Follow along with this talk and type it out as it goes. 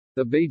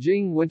The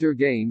Beijing Winter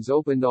Games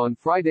opened on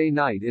Friday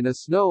night in a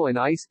snow and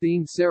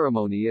ice-themed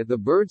ceremony at the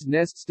Bird's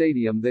Nest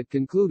Stadium that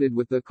concluded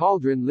with the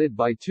cauldron lit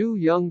by two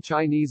young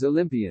Chinese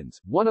Olympians,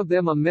 one of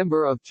them a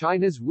member of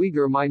China's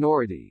Uyghur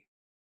minority.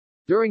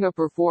 During a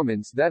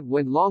performance that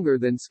went longer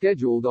than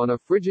scheduled on a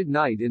frigid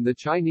night in the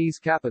Chinese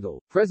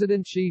capital,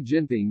 President Xi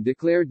Jinping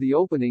declared the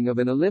opening of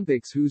an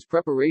Olympics whose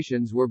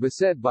preparations were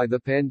beset by the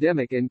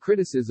pandemic and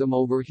criticism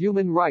over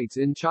human rights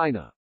in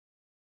China.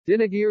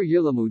 Dinagir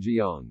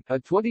Yilamujiang, a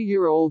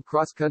 20-year-old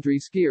cross-country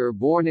skier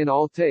born in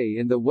Altai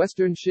in the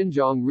western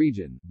Xinjiang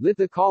region, lit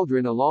the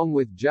cauldron along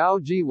with Zhao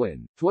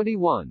Jiwen,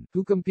 21,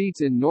 who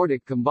competes in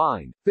Nordic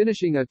combined,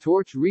 finishing a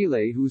torch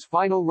relay whose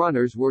final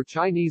runners were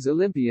Chinese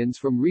Olympians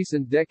from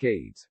recent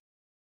decades.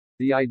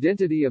 The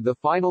identity of the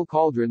final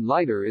cauldron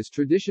lighter is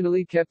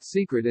traditionally kept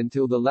secret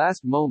until the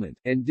last moment,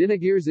 and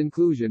Dinagir's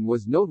inclusion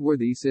was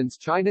noteworthy since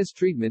China's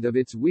treatment of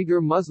its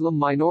Uyghur Muslim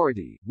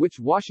minority, which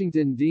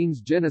Washington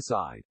deems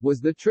genocide, was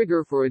the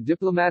trigger for a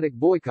diplomatic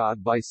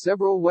boycott by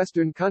several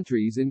Western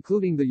countries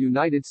including the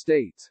United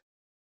States.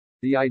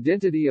 The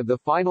identity of the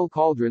final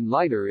cauldron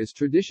lighter is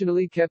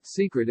traditionally kept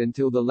secret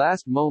until the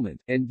last moment,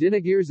 and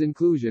Dinagir's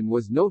inclusion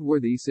was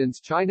noteworthy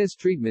since China's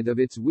treatment of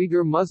its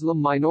Uyghur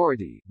Muslim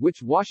minority,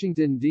 which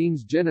Washington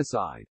deems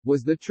genocide,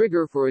 was the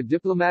trigger for a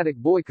diplomatic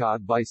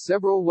boycott by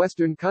several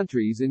Western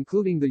countries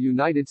including the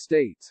United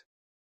States.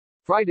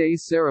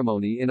 Friday's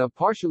ceremony in a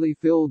partially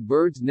filled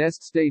Bird's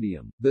Nest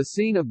Stadium, the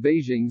scene of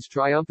Beijing's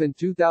triumphant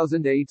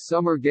 2008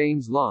 Summer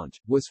Games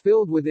launch, was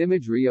filled with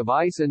imagery of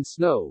ice and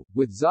snow,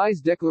 with Xi's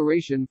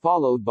declaration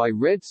followed by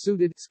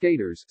red-suited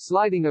skaters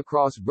sliding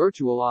across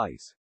virtual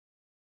ice.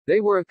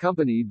 They were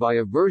accompanied by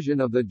a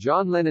version of the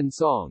John Lennon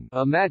song,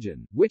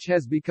 Imagine, which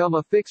has become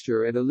a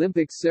fixture at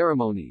Olympics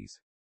ceremonies.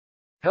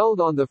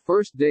 Held on the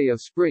first day of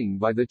spring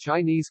by the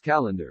Chinese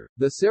calendar,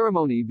 the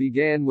ceremony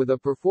began with a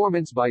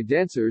performance by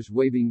dancers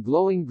waving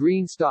glowing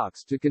green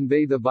stalks to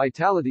convey the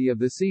vitality of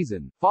the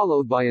season,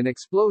 followed by an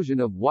explosion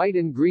of white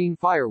and green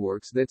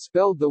fireworks that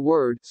spelled the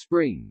word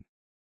spring.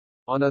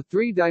 On a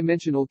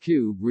three-dimensional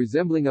cube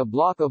resembling a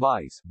block of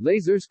ice,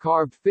 lasers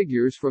carved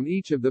figures from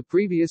each of the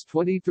previous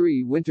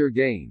 23 Winter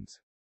Games.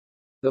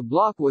 The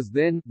block was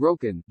then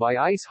broken by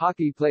ice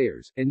hockey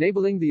players,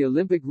 enabling the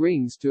Olympic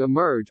rings to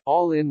emerge,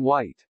 all in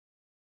white.